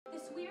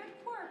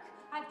work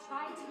I've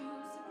tried to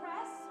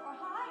suppress or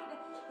hide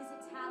is a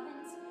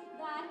talent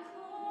that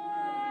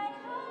could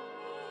help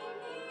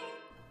me.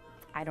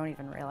 I don't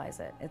even realize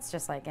it. It's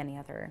just like any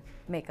other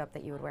makeup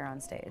that you would wear on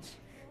stage.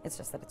 It's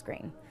just that it's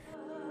green.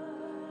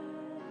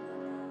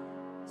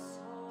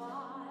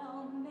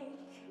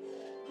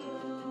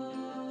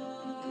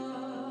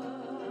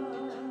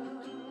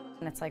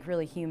 And it's like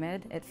really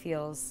humid. It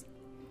feels,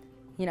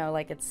 you know,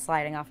 like it's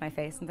sliding off my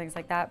face and things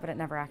like that, but it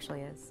never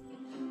actually is.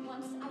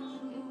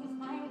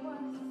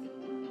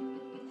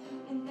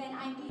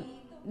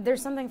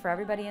 There's something for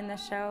everybody in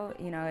this show.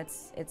 You know,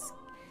 it's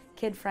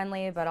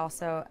kid-friendly, but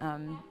also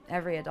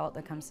every adult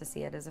that comes to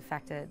see it is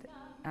affected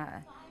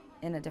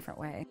in a different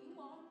way.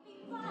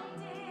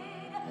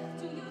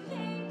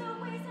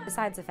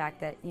 Besides the fact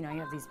that, you know, you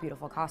have these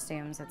beautiful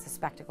costumes, it's a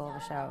spectacle of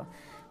a show,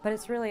 but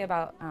it's really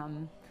about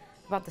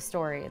the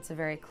story. It's a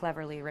very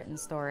cleverly written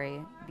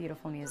story,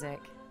 beautiful music,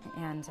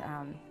 and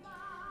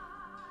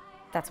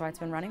that's why it's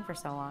been running for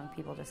so long.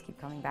 People just keep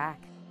coming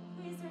back.